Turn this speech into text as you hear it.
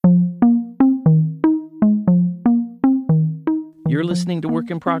You're listening to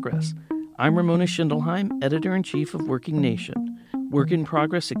Work in Progress. I'm Ramona Schindelheim, Editor-in-Chief of Working Nation. Work in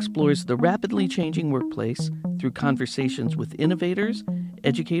Progress explores the rapidly changing workplace through conversations with innovators,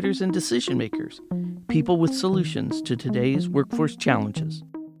 educators, and decision makers, people with solutions to today's workforce challenges.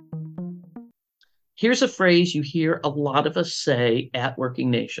 Here's a phrase you hear a lot of us say at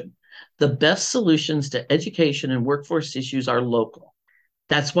Working Nation: the best solutions to education and workforce issues are local.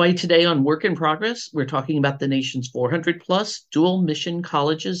 That's why today on Work in Progress, we're talking about the nation's 400 plus dual mission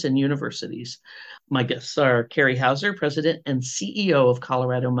colleges and universities. My guests are Carrie Hauser, President and CEO of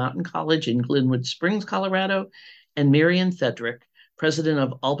Colorado Mountain College in Glenwood Springs, Colorado, and Marian Fedrick, President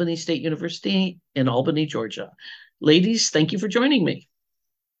of Albany State University in Albany, Georgia. Ladies, thank you for joining me.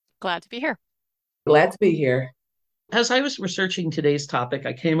 Glad to be here. Glad to be here. As I was researching today's topic,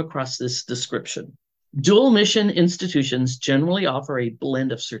 I came across this description. Dual mission institutions generally offer a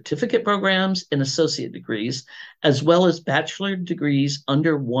blend of certificate programs and associate degrees, as well as bachelor degrees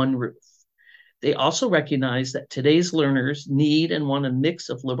under one roof. They also recognize that today's learners need and want a mix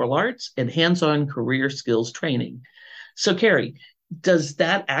of liberal arts and hands-on career skills training. So, Carrie, does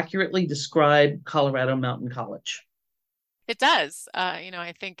that accurately describe Colorado Mountain College? It does.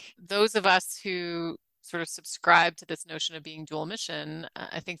 I think those of us who sort of subscribe to this notion of being dual mission,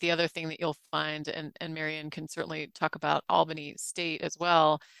 I think the other thing that you'll find, and Marian can certainly talk about Albany State as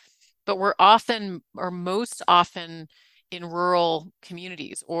well, but we're often, or most often, in rural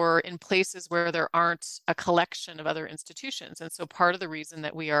communities or in places where there aren't a collection of other institutions. And so part of the reason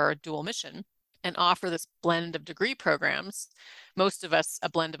that we are a dual mission and offer this blend of degree programs, most of us a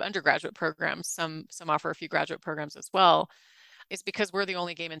blend of undergraduate programs, some offer a few graduate programs as well, is because we're the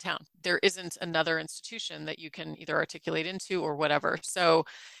only game in town. There isn't another institution that you can either articulate into or whatever. So,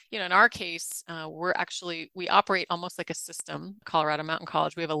 in our case, we operate almost like a system. Colorado Mountain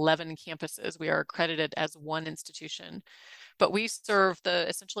College, we have 11 campuses. We are accredited as one institution, but we serve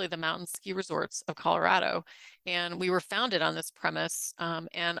essentially the mountain ski resorts of Colorado. And we were founded on this premise,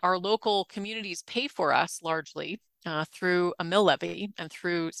 and our local communities pay for us largely through a mill levy and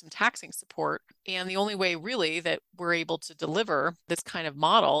through some taxing support. And the only way really that we're able to deliver this kind of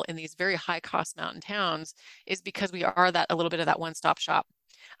model in these very high cost mountain towns is because we are a little bit of that one-stop shop.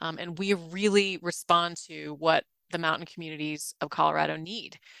 And we really respond to what the mountain communities of Colorado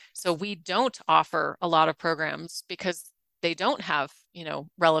need. So we don't offer a lot of programs because they don't have,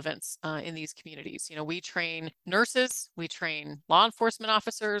 relevance in these communities. We train nurses, we train law enforcement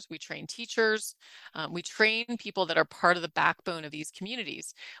officers, we train teachers, we train people that are part of the backbone of these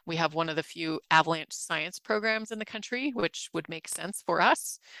communities. We have one of the few avalanche science programs in the country, which would make sense for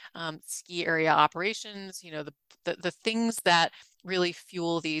us. Ski area operations, the things that really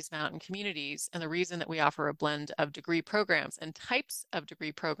fuel these mountain communities. And the reason that we offer a blend of degree programs and types of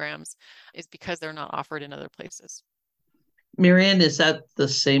degree programs is because they're not offered in other places. Marian, is that the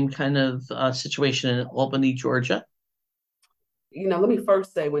same kind of situation in Albany, Georgia? Let me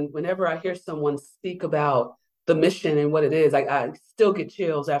first say, whenever I hear someone speak about the mission and what it is, I still get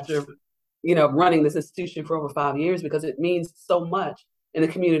chills after, running this institution for over 5 years, because it means so much in the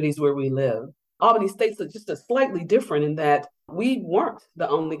communities where we live. Albany State's just a slightly different in that we weren't the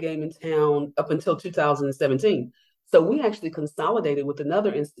only game in town up until 2017. So we actually consolidated with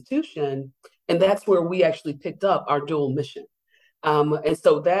another institution, and that's where we actually picked up our dual mission. And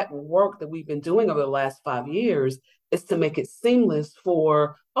so that work that we've been doing over the last 5 years is to make it seamless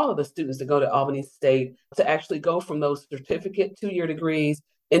for all of the students that go to Albany State to actually go from those certificate 2-year degrees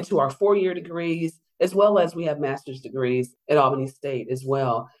into our 4-year degrees, as well as we have master's degrees at Albany State as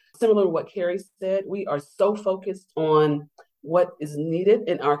well. Similar to what Carrie said, we are so focused on what is needed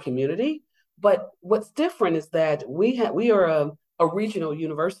in our community. But what's different is that we are a regional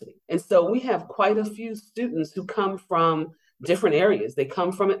university. And so we have quite a few students who come from different areas. They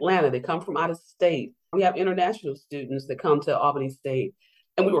come from Atlanta, they come from out of state. We have international students that come to Albany State.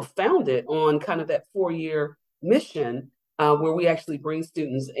 And we were founded on kind of that 4-year mission where we actually bring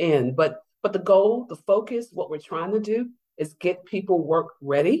students in. But the goal, the focus, what we're trying to do is get people work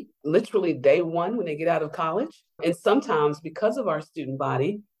ready, literally day one when they get out of college. And sometimes because of our student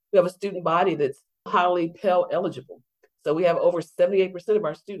body, we have a student body that's highly Pell eligible. So we have over 78% of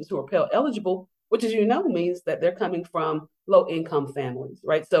our students who are Pell eligible, which, as you know, means that they're coming from low income families,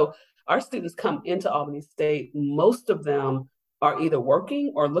 right? So our students come into Albany State. Most of them are either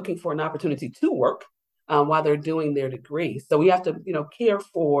working or looking for an opportunity to work while they're doing their degree. So we have to, care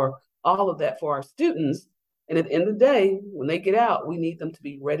for all of that for our students. And at the end of the day, when they get out, we need them to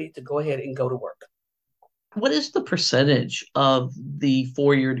be ready to go ahead and go to work. What is the percentage of the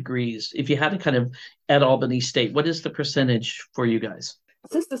 4-year degrees? If you had to kind of at Albany State, what is the percentage for you guys?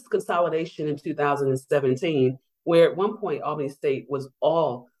 Since this consolidation in 2017, where at one point Albany State was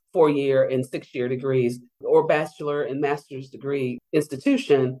all 4-year and 6-year degrees or bachelor and master's degree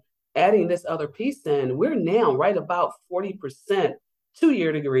institution. Adding this other piece in, we're now right about 40%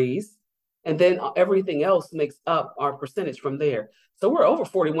 2-year degrees, and then everything else makes up our percentage from there. So we're over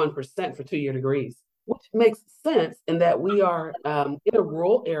 41% for 2-year degrees, which makes sense in that we are in a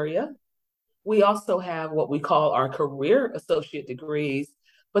rural area. We also have what we call our career associate degrees,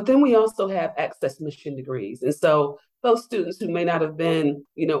 but then we also have access mission degrees. And so those students who may not have been,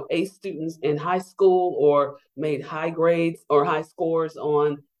 A students in high school or made high grades or high scores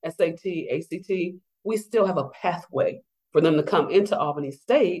on SAT, ACT, we still have a pathway for them to come into Albany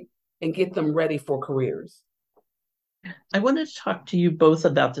State and get them ready for careers. I wanted to talk to you both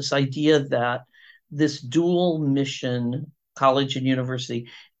about this idea that this dual mission, college and university,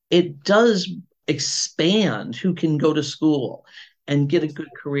 it does expand who can go to school and get a good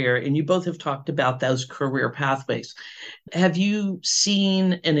career. And you both have talked about those career pathways. Have you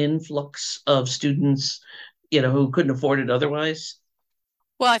seen an influx of students, who couldn't afford it otherwise?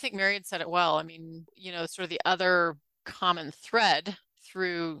 Well, I think Marian said it well. I mean, sort of the other common thread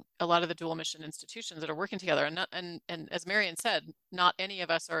through a lot of the dual mission institutions that are working together, and as Marian said, not any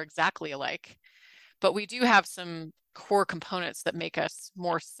of us are exactly alike, but we do have some core components that make us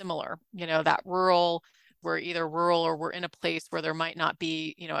more similar. That we're either rural or we're in a place where there might not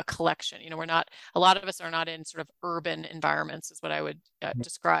be, a collection. A lot of us are not in sort of urban environments, is what I would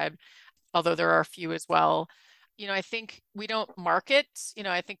describe, although there are a few as well. I think we don't market.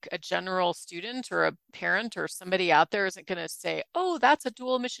 I think a general student or a parent or somebody out there isn't going to say, oh, that's a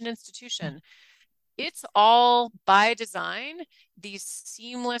dual mission institution. It's all by design, these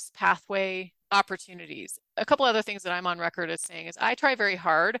seamless pathway opportunities. A couple other things that I'm on record as saying is I try very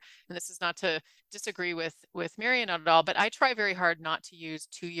hard, and this is not to disagree with Marian at all, but I try very hard not to use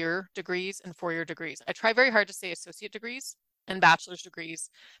 2-year degrees and 4-year degrees. I try very hard to say associate degrees and bachelor's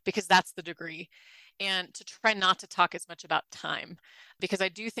degrees because that's the degree, and to try not to talk as much about time, because I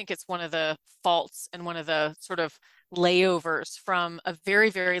do think it's one of the faults and one of the sort of layovers from a very,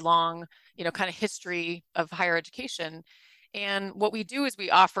 very long, kind of history of higher education. And what we do is we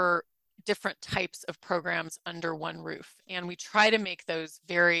offer different types of programs under one roof, and we try to make those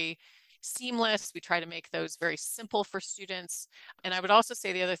very seamless. We try to make those very simple for students. And I would also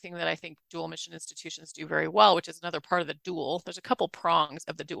say the other thing that I think dual mission institutions do very well, which is another part of the dual, there's a couple prongs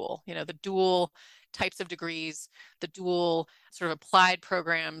of the dual, the dual types of degrees, the dual sort of applied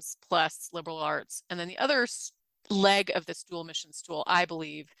programs plus liberal arts. And then the other leg of this dual mission stool, I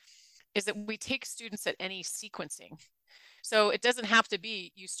believe, is that we take students at any sequencing. So it doesn't have to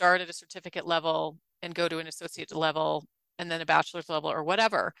be you start at a certificate level and go to an associate level and then a bachelor's level or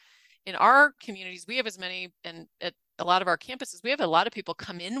whatever. In our communities, we have as many, and at a lot of our campuses, we have a lot of people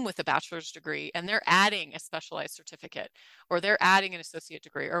come in with a bachelor's degree and they're adding a specialized certificate, or they're adding an associate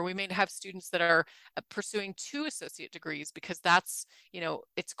degree, or we may have students that are pursuing 2 associate degrees because that's,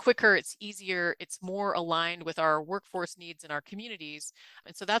 it's quicker, it's easier, it's more aligned with our workforce needs in our communities.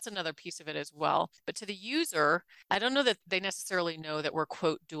 And so that's another piece of it as well. But to the user, I don't know that they necessarily know that we're,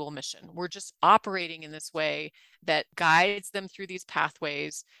 quote, dual mission. We're just operating in this way that guides them through these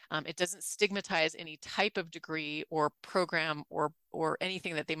pathways. It doesn't stigmatize any type of degree or program or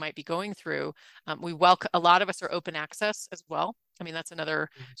anything that they might be going through. We welcome, a lot of us are open access as well. I mean, that's another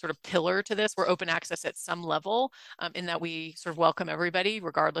sort of pillar to this. We're open access at some level, in that we sort of welcome everybody,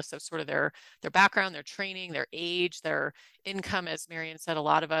 regardless of sort of their background, their training, their age, their income. As Marian said, a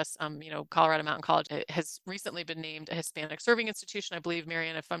lot of us, Colorado Mountain College has recently been named a Hispanic serving institution. I believe,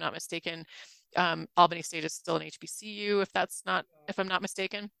 Marian, if I'm not mistaken, Albany State is still an HBCU, if I'm not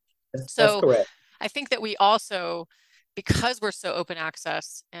mistaken. That's So correct. I think that we also, because we're so open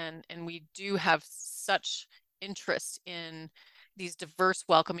access and we do have such interest in these diverse,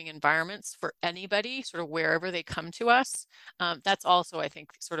 welcoming environments for anybody, sort of wherever they come to us, that's also, I think,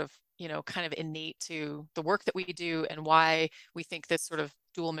 sort of, kind of innate to the work that we do and why we think this sort of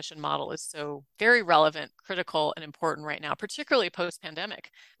dual mission model is so very relevant, critical, and important right now, particularly post-pandemic.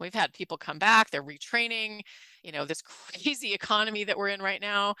 We've had people come back, they're retraining, this crazy economy that we're in right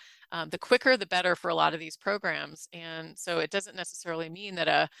now. The quicker, the better for a lot of these programs. And so it doesn't necessarily mean that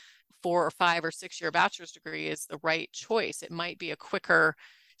a 4 or 5 or 6-year bachelor's degree is the right choice. It might be a quicker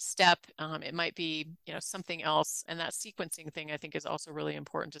step. It might be, something else. And that sequencing thing, I think, is also really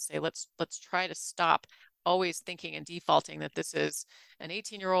important to say, let's try to stop always thinking and defaulting that this is an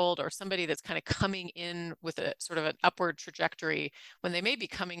 18-year-old or somebody that's kind of coming in with a sort of an upward trajectory when they may be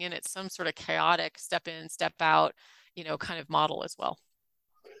coming in at some sort of chaotic step in, step out, kind of model as well.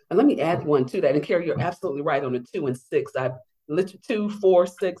 And let me add one to that. And Carrie, you're absolutely right on the 2 and 6. I literally 2, 4,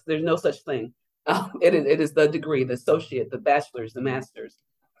 6. There's no such thing. It is the degree, the associate, the bachelor's, the master's.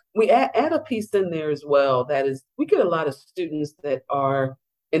 We add a piece in there as well. That is, we get a lot of students that are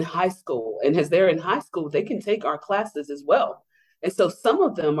in high school, and as they're in high school, they can take our classes as well. And so some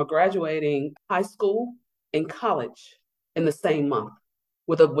of them are graduating high school and college in the same month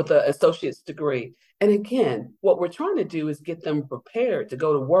with a associate's degree. And again, what we're trying to do is get them prepared to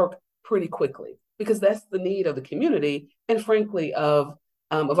go to work pretty quickly because that's the need of the community and frankly of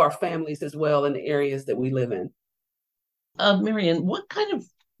our families as well in the areas that we live in. Marion, what kind of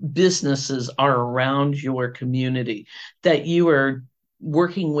businesses are around your community that you are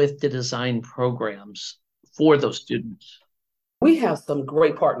working with to design programs for those students? We have some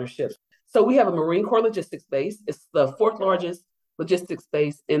great partnerships. So we have a Marine Corps logistics base. It's the fourth largest logistics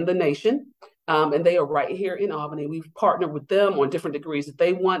base in the nation. And they are right here in Albany. We've partnered with them on different degrees that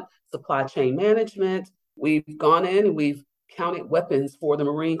they want, supply chain management. We've gone in and we've counted weapons for the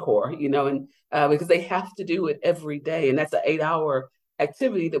Marine Corps, and because they have to do it every day. And that's an 8 hour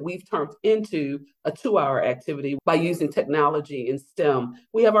activity that we've turned into a 2 hour activity by using technology and STEM.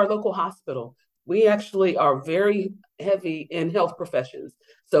 We have our local hospital. We actually are very heavy in health professions.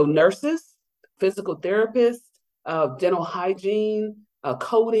 So nurses, physical therapists, dental hygiene,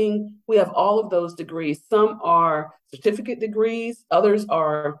 coding. We have all of those degrees. Some are certificate degrees, others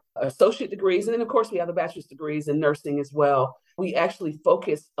are associate degrees. And then, of course, we have the bachelor's degrees in nursing as well. We actually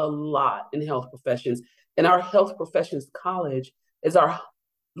focus a lot in health professions. And our health professions college is our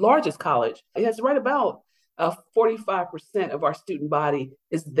largest college. It has right about 45% of our student body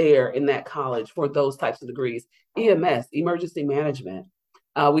is there in that college for those types of degrees. EMS, emergency management.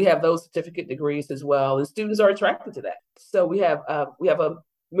 We have those certificate degrees as well, and students are attracted to that. So we have a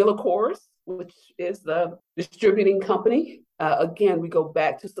MillerCoors, which is the distributing company. Again, we go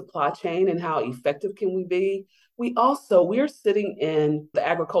back to supply chain and how effective can we be. We're sitting in the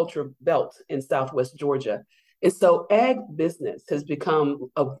agriculture belt in Southwest Georgia. And so ag business has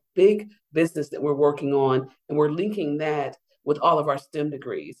become a big business that we're working on, and we're linking that with all of our STEM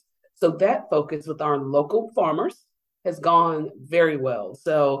degrees. So that focus with our local farmers has gone very well.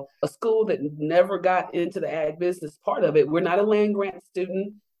 So a school that never got into the ag business part of it, we're not a land grant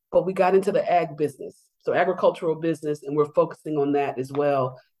student, but we got into the ag business. So agricultural business, and we're focusing on that as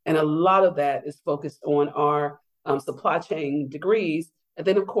well. And a lot of that is focused on our supply chain degrees. And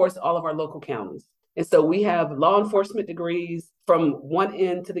then, of course, all of our local counties. And so we have law enforcement degrees from one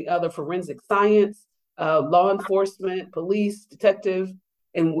end to the other, forensic science, law enforcement, police, detective,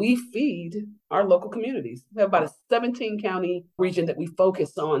 and we feed our local communities. We have about a 17 county region that we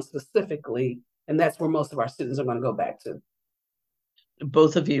focus on specifically, and that's where most of our students are going to go back to.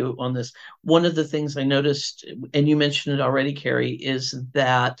 Both of you on this. One of the things I noticed, and you mentioned it already, Carrie, is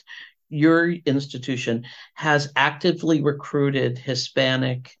that your institution has actively recruited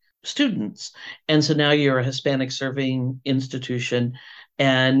Hispanic students. And so now you're a Hispanic serving institution,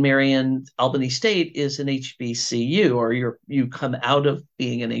 and Marion Albany State is an HBCU, or you come out of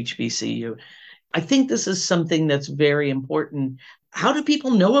being an HBCU. I think this is something that's very important. How do people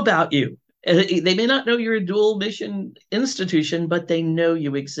know about you? They may not know you're a dual mission institution, but they know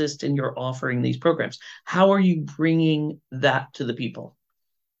you exist and you're offering these programs. How are you bringing that to the people?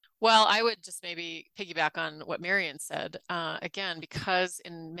 Well, I would just maybe piggyback on what Marion said. Again, because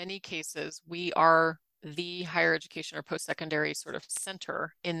in many cases, we are the higher education or post-secondary sort of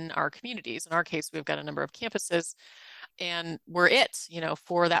center in our communities. In our case, we've got a number of campuses, and we're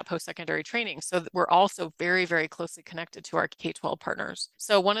for that post-secondary training. So we're also very, very closely connected to our K-12 partners.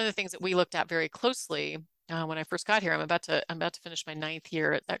 So one of the things that we looked at very closely when I first got here, I'm about to finish my 9th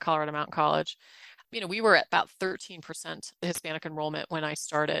year at Colorado Mountain College. We were at about 13% Hispanic enrollment when I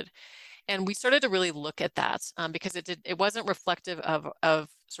started. And we started to really look at that because it wasn't reflective of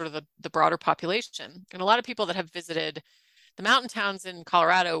sort of the broader population. And a lot of people that have visited the mountain towns in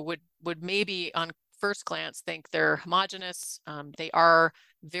Colorado would maybe on first glance think they're homogenous. They are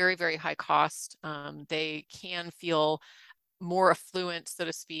very, very high cost. They can feel more affluent, so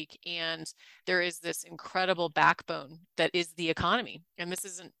to speak, and there is this incredible backbone that is the economy. And this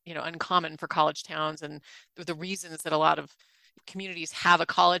isn't, uncommon for college towns and the reasons that a lot of communities have a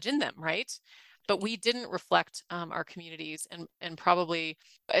college in them, right? But we didn't reflect our communities and probably,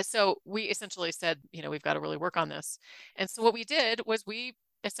 so we essentially said, we've got to really work on this. And so what we did was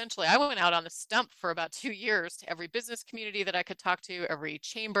I went out on the stump for about 2 years to every business community that I could talk to, every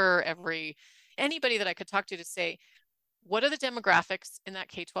chamber, anybody that I could talk to say, what are the demographics in that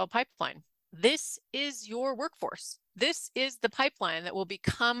K-12 pipeline? This is your workforce. This is the pipeline that will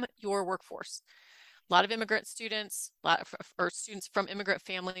become your workforce. A lot of immigrant students, or students from immigrant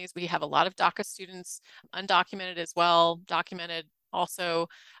families. We have a lot of DACA students, undocumented as well, documented, also,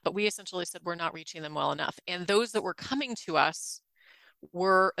 but we essentially said we're not reaching them well enough. And those that were coming to us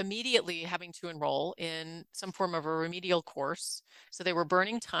were immediately having to enroll in some form of a remedial course. So they were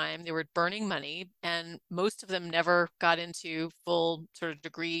burning time, they were burning money, and most of them never got into full sort of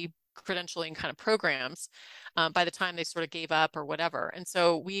degree credentialing kind of programs by the time they sort of gave up or whatever. And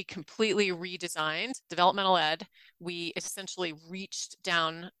so we completely redesigned developmental ed. We essentially reached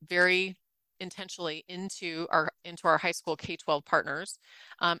down very intentionally into our high school K-12 partners.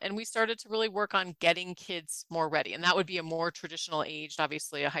 And we started to really work on getting kids more ready. And that would be a more traditional aged,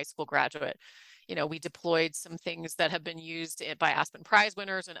 obviously a high school graduate. We deployed some things that have been used by Aspen Prize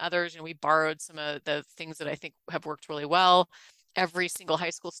winners and others. We borrowed some of the things that I think have worked really well. Every single high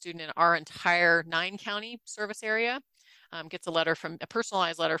school student in our entire 9-county service area gets a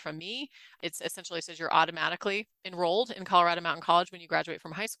personalized letter from me. It essentially says you're automatically enrolled in Colorado Mountain College when you graduate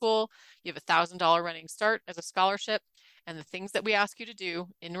from high school. You have $1,000 running start as a scholarship. And the things that we ask you to do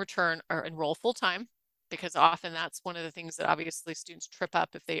in return are enroll full-time, because often that's one of the things that obviously students trip up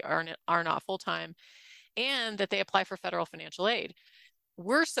if they are not full-time, and that they apply for federal financial aid.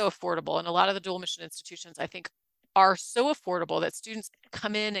 We're so affordable, and a lot of the dual mission institutions, I think, are so affordable that students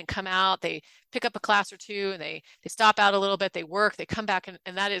come in and come out, they pick up a class or two, and they stop out a little bit, they work, they come back,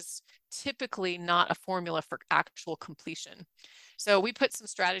 and that is typically not a formula for actual completion. So we put some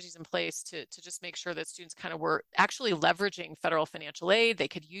strategies in place to just make sure that students kind of were actually leveraging federal financial aid. They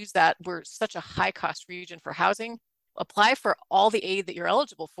could use that. We're such a high cost region for housing. Apply for all the aid that you're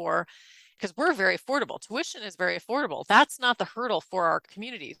eligible for, because we're very affordable. Tuition is very affordable. That's not the hurdle for our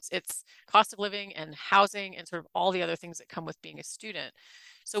communities. It's cost of living and housing and sort of all the other things that come with being a student.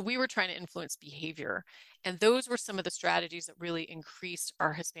 So we were trying to influence behavior. And those were some of the strategies that really increased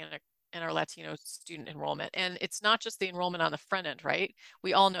our Hispanic and our Latino student enrollment. And it's not just the enrollment on the front end, right?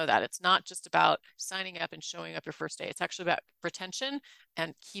 We all know that. It's not just about signing up and showing up your first day. It's actually about retention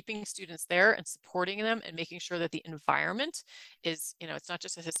and keeping students there and supporting them and making sure that the environment is, it's not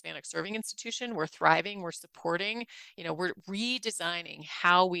just a Hispanic serving institution. We're thriving, we're supporting, we're redesigning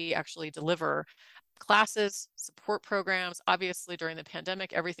how we actually deliver classes, support programs. Obviously, during the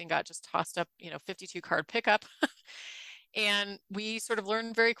pandemic, everything got just tossed up, 52 card pickup. And we sort of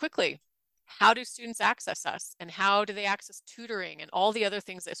learned very quickly, how do students access us, and how do they access tutoring and all the other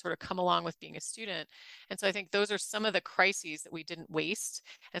things that sort of come along with being a student. And so I think those are some of the crises that we didn't waste,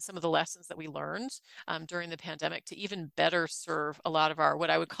 and some of the lessons that we learned during the pandemic to even better serve a lot of our, what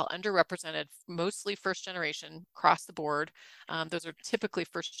I would call underrepresented, mostly first generation across the board. Those are typically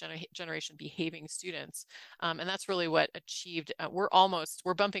first generation behaving students. And that's really what achieved,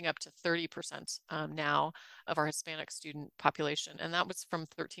 we're bumping up to 30% now of our Hispanic student population. And that was from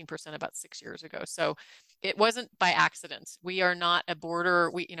 13% about 6 years ago. So it wasn't by accident. We are not a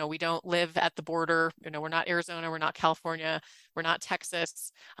border. We don't live at the border. We're not Arizona. We're not California. We're not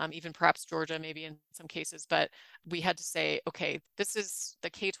Texas, even perhaps Georgia, maybe in some cases. But we had to say, okay, this is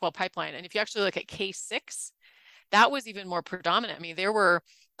the K-12 pipeline. And if you actually look at K-6, that was even more predominant. I mean, there were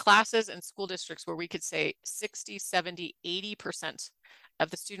classes and school districts where we could say 60, 70, 80% of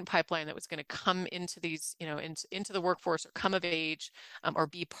the student pipeline that was going to come into these, into the workforce or come of age or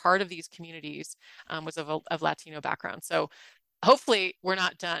be part of these communities was of Latino background. So hopefully we're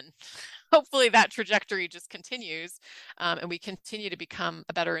not done. Hopefully that trajectory just continues and we continue to become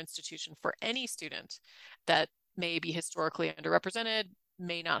a better institution for any student that may be historically underrepresented,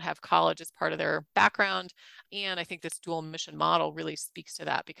 may not have college as part of their background. And I think this dual mission model really speaks to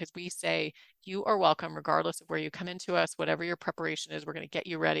that, because we say you are welcome regardless of where you come into us, whatever your preparation is, we're going to get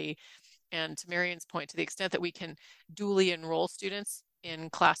you ready. And to Marion's point, to the extent that we can dually enroll students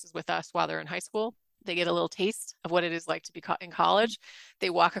in classes with us while they're in high school, they get a little taste of what it is like to be in college.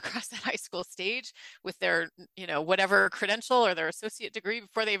 They walk across that high school stage with their, whatever credential or their associate degree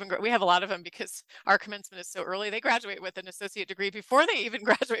before they even we have a lot of them because our commencement is so early. They graduate with an associate degree before they even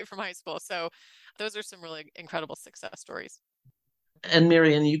graduate from high school. So those are some really incredible success stories. And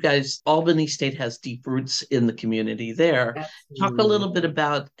Marion, you guys, Albany State has deep roots in the community there. Absolutely. Talk a little bit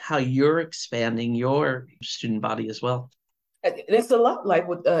about how you're expanding your student body as well. And it's a lot like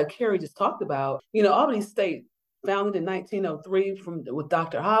what Carrie just talked about. Albany State, founded in 1903 with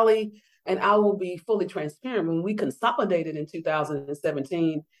Dr. Holly, and I will be fully transparent. When we consolidated in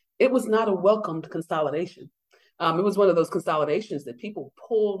 2017, it was not a welcomed consolidation. It was one of those consolidations that people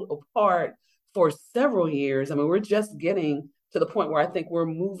pulled apart for several years. I mean, we're just getting to the point where I think we're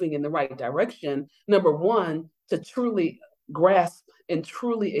moving in the right direction. Number one, to truly grasp and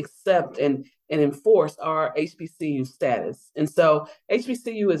truly accept and enforce our HBCU status. And so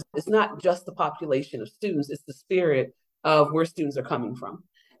HBCU is not just the population of students, it's the spirit of where students are coming from.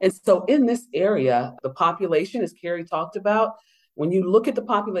 And so in this area, the population, as Carrie talked about, When you look at the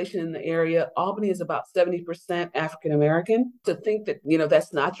population in the area, Albany is about 70% African American. To think that,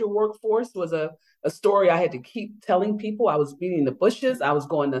 that's not your workforce was a story I had to keep telling people. I was beating the bushes. I was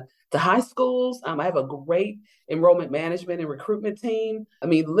going to high schools. I have a great enrollment management and recruitment team. I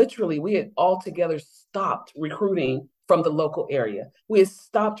mean, literally, we had altogether stopped recruiting from the local area. We had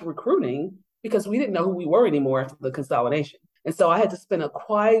stopped recruiting because we didn't know who we were anymore after the consolidation. And so I had to spend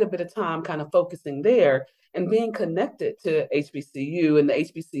quite a bit of time kind of focusing there and being connected to HBCU and the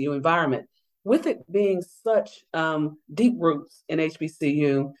HBCU environment. With it being such deep roots in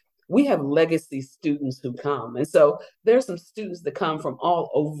HBCU, we have legacy students who come. And so there's some students that come from all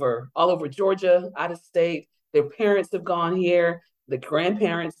over Georgia, out of state. Their parents have gone here. The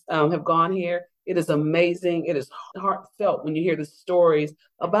grandparents have gone here. It is amazing. It is heartfelt when you hear the stories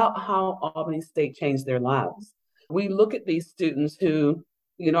about how Albany State changed their lives. We look at these students who,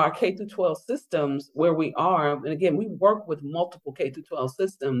 our K through 12 systems where we are, and again, we work with multiple K through 12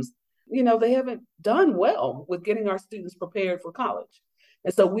 systems, they haven't done well with getting our students prepared for college.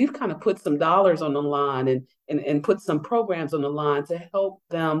 And so we've kind of put some dollars on the line and put some programs on the line to help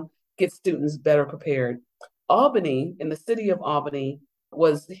them get students better prepared. Albany, in the city of Albany,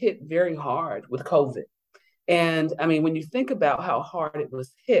 was hit very hard with COVID. And I mean, when you think about how hard it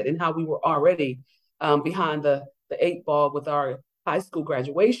was hit and how we were already behind the eight ball with our high school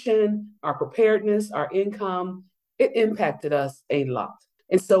graduation, our preparedness, our income, it impacted us a lot.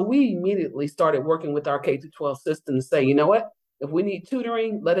 And so we immediately started working with our K-12 system to say, you know what? If we need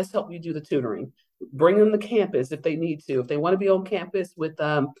tutoring, let us help you do the tutoring. Bring them to campus if they need to. If they want to be on campus with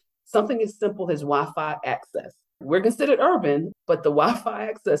something as simple as Wi-Fi access. We're considered urban, but the Wi-Fi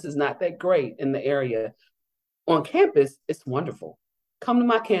access is not that great in the area. On campus, it's wonderful. Come to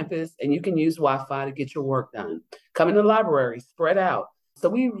my campus and you can use Wi-Fi to get your work done. Come in the library, spread out. So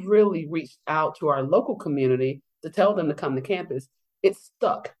we really reached out to our local community to tell them to come to campus. It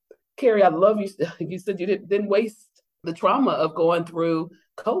stuck. Carrie, I love you. You said you didn't waste the trauma of going through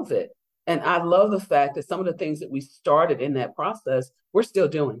COVID. And I love the fact that some of the things that we started in that process, we're still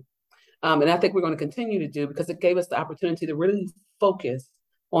doing. And I think we're going to continue to do because it gave us the opportunity to really focus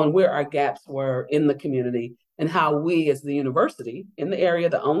on where our gaps were in the community and how we as the university in the area,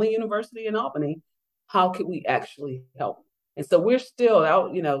 the only university in Albany, how could we actually help? And so we're still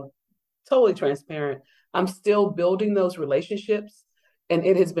out, totally transparent. I'm still building those relationships. And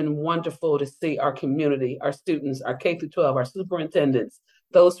it has been wonderful to see our community, our students, our K through 12, our superintendents,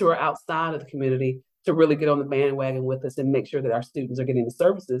 those who are outside of the community to really get on the bandwagon with us and make sure that our students are getting the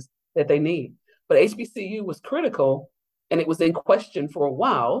services that they need. But HBCU was critical and it was in question for a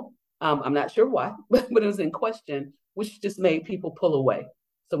while. I'm not sure why, but it was in question, which just made people pull away.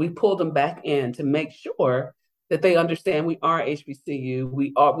 So we pulled them back in to make sure that they understand we are HBCU.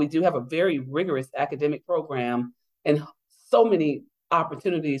 We do have a very rigorous academic program and so many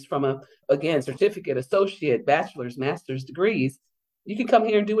opportunities from certificate, associate, bachelor's, master's degrees. You can come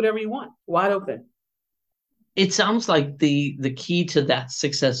here and do whatever you want, wide open. It sounds like the key to that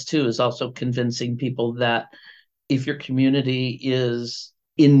success too is also convincing people that if your community is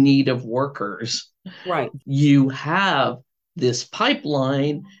in need of workers, right, you have this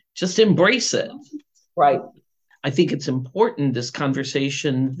pipeline, just embrace it. Right. I think it's important, this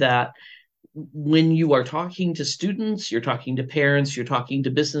conversation, that when you are talking to students, you're talking to parents, you're talking to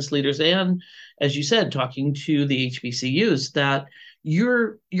business leaders, and as you said, talking to the HBCUs, that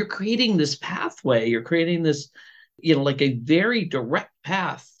you're creating this pathway, you're creating this, like a very direct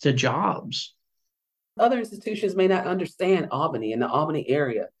path to jobs. Other institutions may not understand Albany and the Albany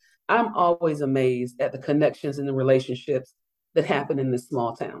area. I'm always amazed at the connections and the relationships that happen in this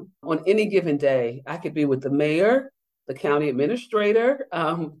small town. On any given day, I could be with the mayor, the county administrator,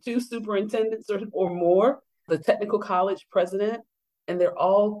 two superintendents or more, the technical college president, and they're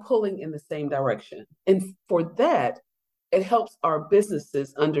all pulling in the same direction. And for that, it helps our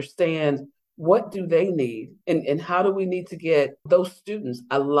businesses understand what do they need and how do we need to get those students.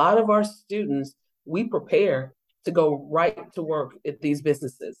 A lot of our students, we prepare to go right to work at these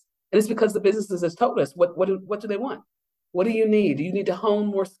businesses. And it's because the businesses has told us, what do they want? What do you need? Do you need to hone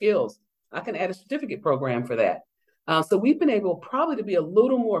more skills? I can add a certificate program for that. So we've been able probably to be a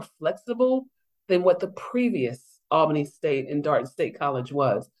little more flexible than what the previous Albany State and Darton State College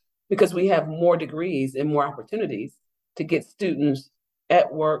was, because we have more degrees and more opportunities to get students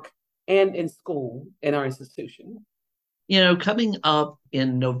at work and in school in our institution. Coming up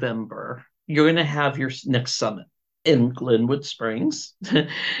in November, you're going to have your next summit in Glenwood Springs.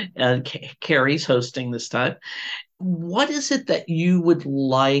 And Carrie's hosting this time. What is it that you would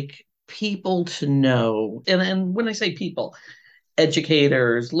like people to know? And when I say people,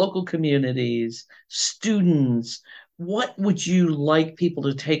 educators, local communities, students, what would you like people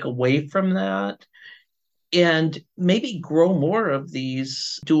to take away from that and maybe grow more of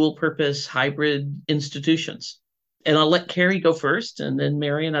these dual purpose hybrid institutions? And I'll let Carrie go first, and then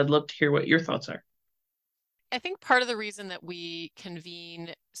Marion, I'd love to hear what your thoughts are. I think part of the reason that we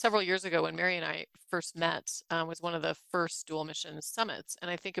convened several years ago when Mary and I first met was one of the first dual mission summits. And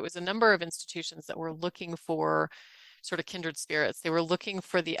I think it was a number of institutions that were looking for sort of kindred spirits. They were looking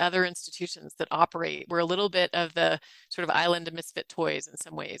for the other institutions that operate. We're a little bit of the sort of island of misfit toys in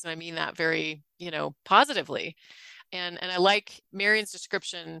some ways. And I mean that very, positively. And I like Marion's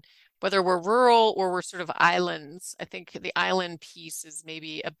description, whether we're rural or we're sort of islands. I think the island piece is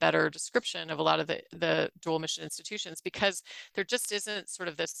maybe a better description of a lot of the dual mission institutions, because there just isn't sort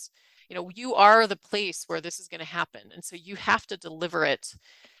of this, you are the place where this is going to happen. And so you have to deliver it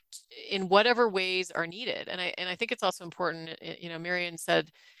in whatever ways are needed. And I think it's also important, Marion said,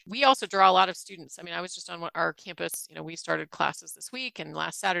 we also draw a lot of students. I mean, I was just on our campus, we started classes this week, and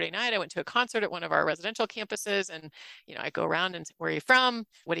last Saturday night I went to a concert at one of our residential campuses, and, I go around and say, where are you from?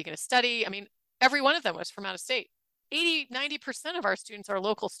 What are you going to study? I mean, every one of them was from out of state. 80-90% of our students are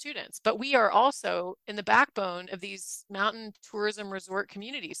local students, but we are also in the backbone of these mountain tourism resort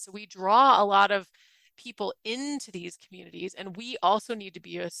communities. So we draw a lot of people into these communities, and we also need to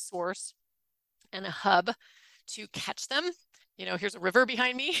be a source and a hub to catch them. Here's a river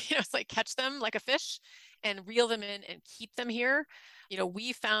behind me. It's like catch them like a fish and reel them in and keep them here.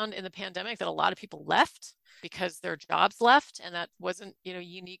 We found in the pandemic that a lot of people left because their jobs left, and that wasn't,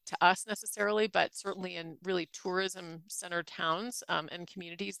 unique to us necessarily, but certainly in really tourism centered towns and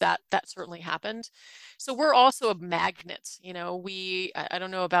communities that certainly happened. So we're also a magnet. I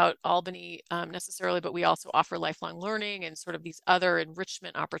don't know about Albany necessarily, but we also offer lifelong learning and sort of these other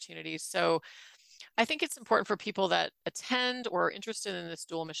enrichment opportunities. So I think it's important for people that attend or are interested in this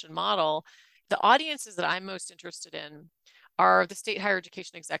dual mission model. The audiences that I'm most interested in are the state higher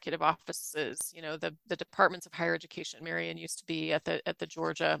education executive offices, the departments of higher education. Marion used to be at the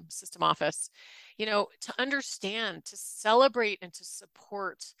Georgia system office, to understand, to celebrate, and to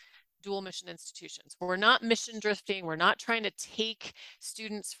support dual mission institutions. We're not mission drifting. We're not trying to take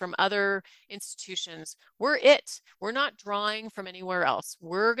students from other institutions. We're it. We're not drawing from anywhere else.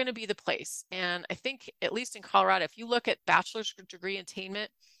 We're going to be the place. And I think, at least in Colorado, if you look at bachelor's degree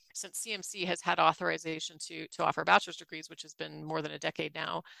attainment, since CMC has had authorization to offer bachelor's degrees, which has been more than a decade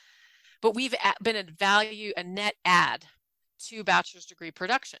now, but we've been a net add to bachelor's degree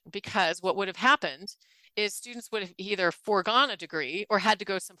production, because what would have happened is students would have either foregone a degree or had to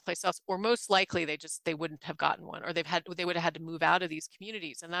go someplace else, or most likely they wouldn't have gotten one, or they would have had to move out of these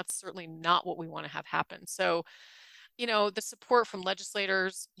communities. And that's certainly not what we want to have happen. So, the support from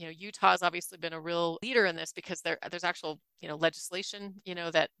legislators, Utah has obviously been a real leader in this, because there's actual, legislation,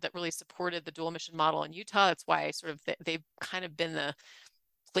 that really supported the dual mission model in Utah. That's why they've kind of been the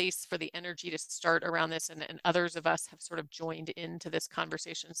place for the energy to start around this, and others of us have sort of joined into this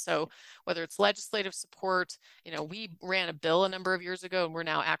conversation. So whether it's legislative support, we ran a bill a number of years ago, and we're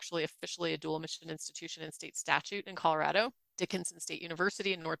now actually officially a dual mission institution in state statute in Colorado. Dickinson State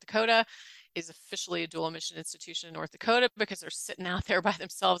University in North Dakota is officially a dual mission institution in North Dakota, because they're sitting out there by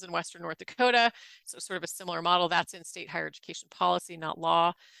themselves in Western North Dakota. So sort of a similar model. That's in state higher education policy, not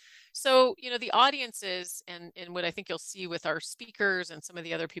law. So, the audiences, and what I think you'll see with our speakers and some of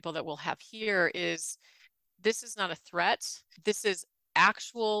the other people that we'll have here, is this is not a threat. This is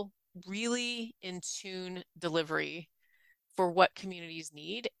actual, really in tune delivery for what communities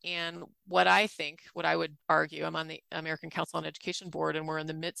need. And what I would argue, I'm on the American Council on Education board, and we're in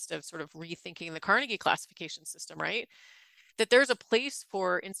the midst of sort of rethinking the Carnegie classification system, right? That there's a place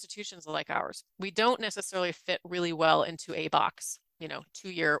for institutions like ours. We don't necessarily fit really well into a box,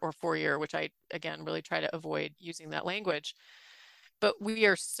 2-year or 4-year, which I, again, really try to avoid using that language. But we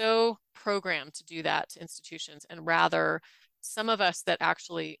are so programmed to do that to institutions, and rather some of us that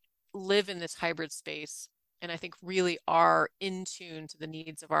actually live in this hybrid space, and I think really are in tune to the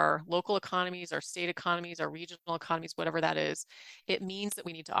needs of our local economies, our state economies, our regional economies, whatever that is. It means that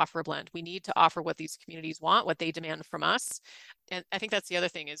we need to offer a blend. We need to offer what these communities want, what they demand from us. And I think that's the other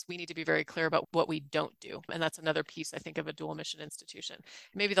thing, is we need to be very clear about what we don't do. And that's another piece, I think, of a dual mission institution.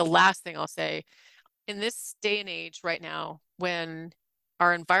 Maybe the last thing I'll say, in this day and age right now, when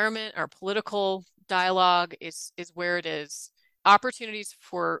our environment, our political dialogue is where it is, opportunities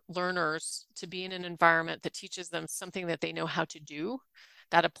for learners to be in an environment that teaches them something that they know how to do,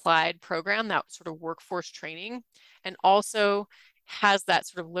 that applied program, that sort of workforce training, and also has that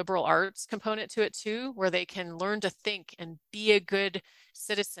sort of liberal arts component to it too, where they can learn to think and be a good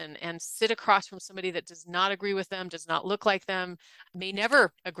citizen and sit across from somebody that does not agree with them, does not look like them, may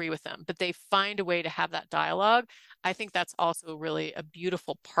never agree with them, but they find a way to have that dialogue. I think that's also really a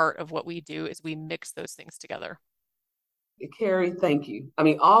beautiful part of what we do is we mix those things together. Carrie, thank you. I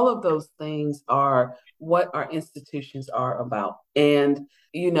mean, all of those things are what our institutions are about. And,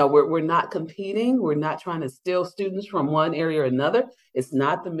 we're not competing. We're not trying to steal students from one area or another. It's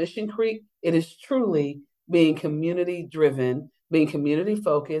not the mission creep. It is truly being community driven, being community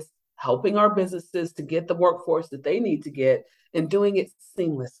focused, helping our businesses to get the workforce that they need to get and doing it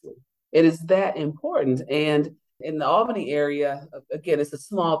seamlessly. It is that important. And in the Albany area, again, it's a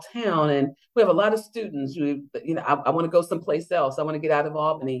small town and we have a lot of students who, I want to go someplace else. I want to get out of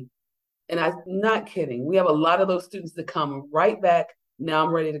Albany. And I'm not kidding. We have a lot of those students that come right back. Now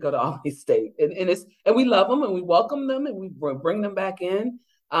I'm ready to go to Albany State. And we love them and we welcome them and we bring them back in.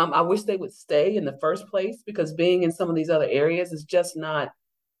 I wish they would stay in the first place because being in some of these other areas is just not,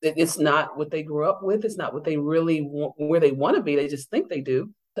 it's not what they grew up with. It's not what they really want, where they want to be. They just think they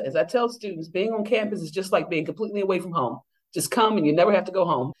do. As I tell students, being on campus is just like being completely away from home. Just come and you never have to go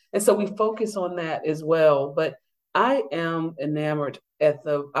home. And so we focus on that as well. But I am enamored at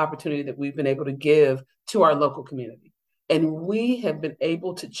the opportunity that we've been able to give to our local community. And we have been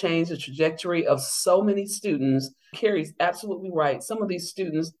able to change the trajectory of so many students. Carrie's absolutely right. Some of these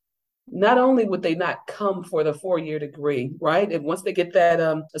students, not only would they not come for the 4-year degree, right? And once they get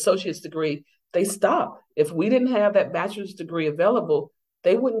that associate's degree, they stop. If we didn't have that bachelor's degree available,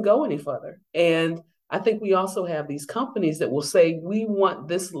 they wouldn't go any further. And I think we also have these companies that will say, we want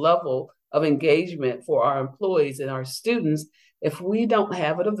this level of engagement for our employees and our students. If we don't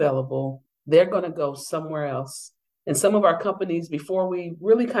have it available, they're going to go somewhere else. And some of our companies, before we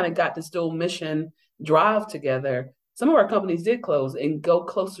really kind of got this dual mission drive together, some of our companies did close and go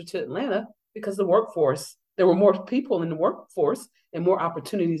closer to Atlanta because there were more people in the workforce and more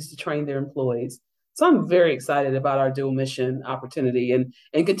opportunities to train their employees. So I'm very excited about our dual mission opportunity and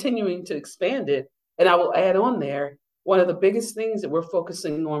continuing to expand it. And I will add on there, one of the biggest things that we're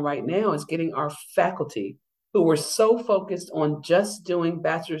focusing on right now is getting our faculty who were so focused on just doing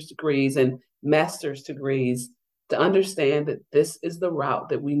bachelor's degrees and master's degrees to understand that this is the route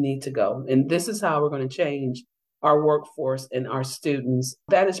that we need to go. And this is how we're going to change our workforce and our students.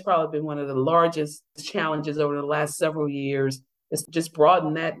 That has probably been one of the largest challenges over the last several years, is just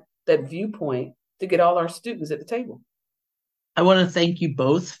broaden that viewpoint to get all our students at the table. I want to thank you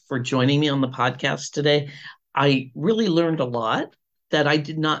both for joining me on the podcast today. I really learned a lot that I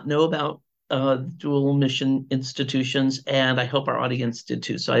did not know about dual mission institutions, and I hope our audience did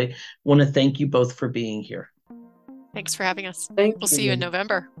too. So I want to thank you both for being here. Thanks for having us. Thank you. We'll see you in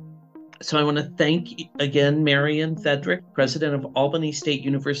November. So I want to thank again Marian Fedrick, president of Albany State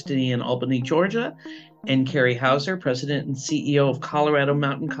University in Albany, Georgia, and Carrie Hauser, president and CEO of Colorado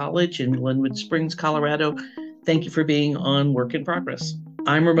Mountain College in Glenwood Springs, Colorado. Thank you for being on Work in Progress.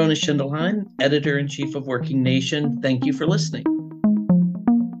 I'm Ramona Schindelheim, editor-in-chief of Working Nation. Thank you for listening.